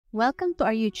Welcome to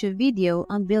our YouTube video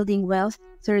on building wealth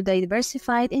through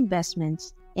diversified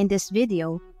investments. In this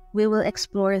video, we will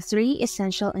explore 3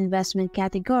 essential investment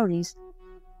categories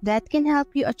that can help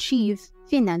you achieve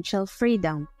financial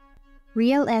freedom.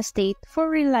 Real estate for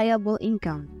reliable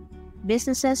income,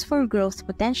 businesses for growth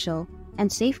potential, and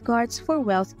safeguards for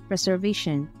wealth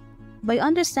preservation. By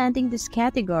understanding these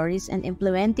categories and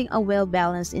implementing a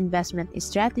well-balanced investment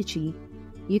strategy,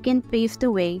 you can pave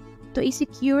the way to a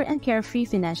secure and carefree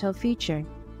financial future.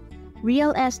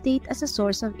 Real estate as a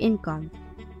source of income.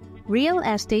 Real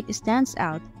estate stands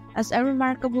out as a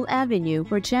remarkable avenue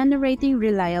for generating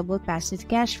reliable passive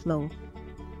cash flow.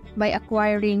 By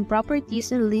acquiring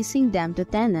properties and leasing them to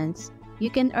tenants, you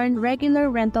can earn regular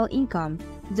rental income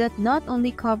that not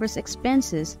only covers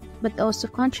expenses but also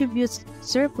contributes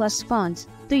surplus funds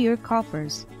to your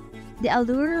coffers. The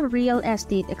allure of real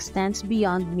estate extends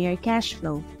beyond mere cash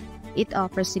flow. It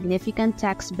offers significant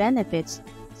tax benefits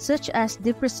such as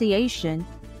depreciation,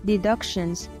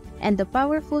 deductions, and the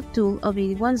powerful tool of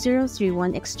a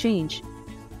 1031 exchange.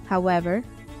 However,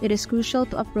 it is crucial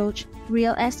to approach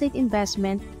real estate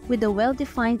investment with a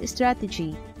well-defined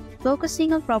strategy,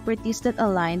 focusing on properties that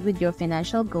align with your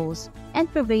financial goals and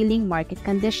prevailing market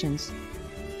conditions.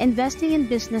 Investing in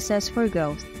businesses for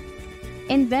growth.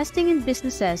 Investing in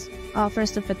businesses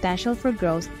offers the potential for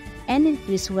growth and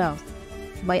increased wealth.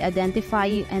 By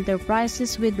identifying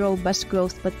enterprises with robust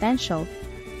growth potential,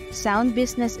 sound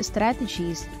business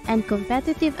strategies, and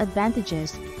competitive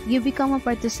advantages, you become a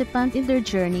participant in their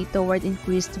journey toward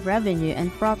increased revenue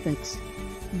and profits.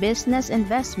 Business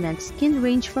investments can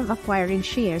range from acquiring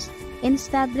shares in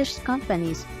established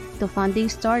companies to funding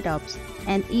startups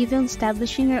and even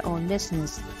establishing your own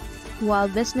business. While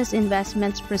business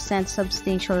investments present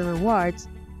substantial rewards,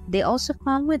 they also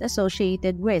come with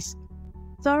associated risk.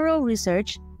 Thorough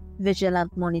research,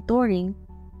 vigilant monitoring,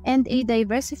 and a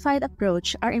diversified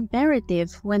approach are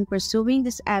imperative when pursuing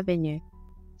this avenue.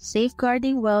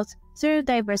 Safeguarding wealth through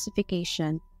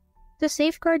diversification. To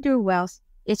safeguard your wealth,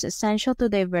 it's essential to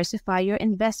diversify your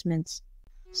investments.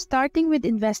 Starting with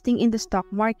investing in the stock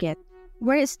market,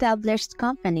 where established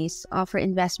companies offer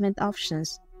investment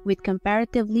options with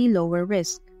comparatively lower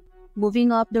risk.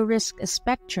 Moving up the risk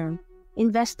spectrum,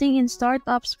 investing in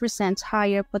startups presents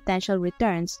higher potential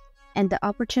returns and the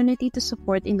opportunity to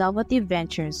support innovative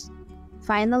ventures.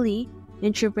 Finally,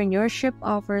 entrepreneurship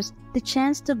offers the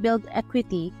chance to build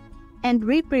equity and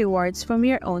reap rewards from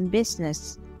your own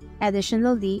business.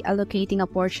 Additionally, allocating a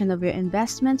portion of your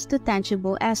investments to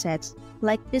tangible assets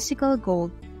like physical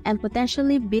gold and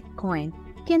potentially Bitcoin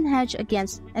can hedge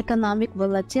against economic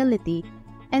volatility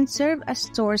and serve as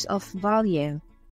source of value.